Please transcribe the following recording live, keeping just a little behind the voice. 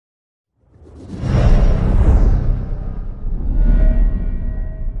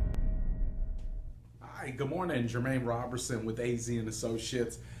Hey, good morning, Jermaine Robertson with AZ and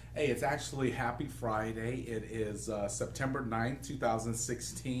Associates. Hey, it's actually Happy Friday. It is September 9th,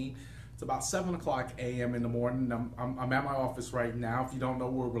 2016. It's about 7 o'clock a.m. in the morning. I'm at my office right now. If you don't know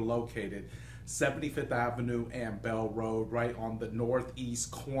where we're located, 75th Avenue and Bell Road, right on the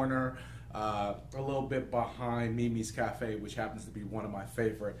northeast corner, a little bit behind Mimi's Cafe, which happens to be one of my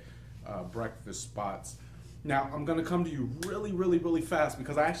favorite breakfast spots. Now, I'm going to come to you really fast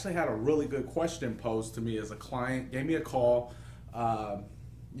because I actually had a really good question posed to me as a client. Gave me a call,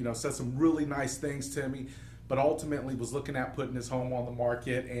 said some really nice things to me, but ultimately was looking at putting his home on the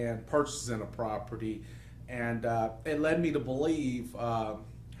market and purchasing a property. And it led me to believe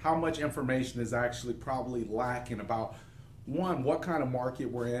how much information is actually probably lacking about, one, what kind of market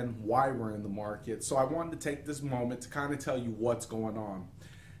we're in, why we're in the market. So I wanted to take this moment to kind of tell you what's going on.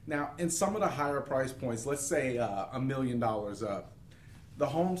 Now, in some of the higher price points, let's say $1 million up, the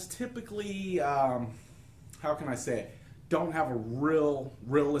homes typically, how can I say it, don't have a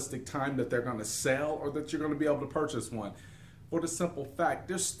realistic time that they're going to sell or that you're going to be able to purchase one. For the simple fact,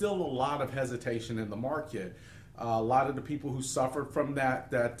 there's still a lot of hesitation in the market. A lot of the people who suffered from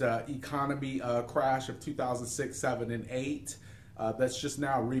that economy crash of 2006, 7, and 8, that's just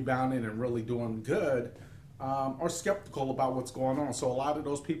now rebounding and really doing good, are skeptical about what's going on. So a lot of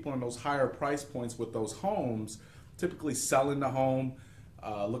those people in those higher price points with those homes typically selling the home,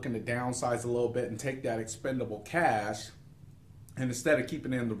 looking to downsize a little bit and take that expendable cash, and instead of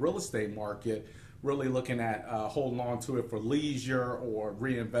keeping it in the real estate market, really looking at holding on to it for leisure or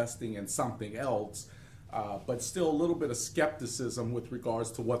reinvesting in something else, but still a little bit of skepticism with regards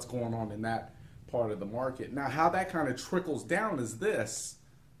to what's going on in that part of the market. Now, how that kind of trickles down is this.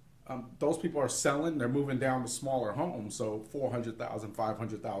 Those people are selling, they're moving down to smaller homes, so $400,000,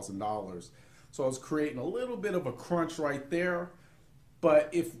 $500,000. So it's creating a little bit of a crunch right there. But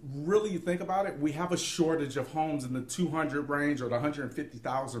if really you think about it, we have a shortage of homes in the 200 range or the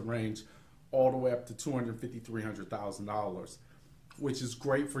 150,000 range, all the way up to $250,000, $300,000, which is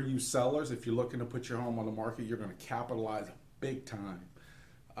great for you sellers. If you're looking to put your home on the market, you're going to capitalize big time.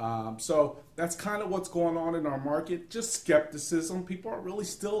 So that's kind of what's going on in our market, just skepticism. People are really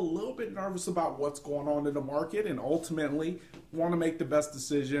still a little bit nervous about what's going on in the market and ultimately want to make the best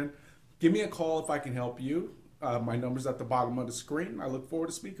decision. Give me a call if I can help you. My number's at the bottom of the screen. I look forward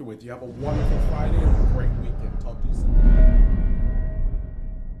to speaking with you. Have a wonderful Friday and a great weekend. Talk to you soon.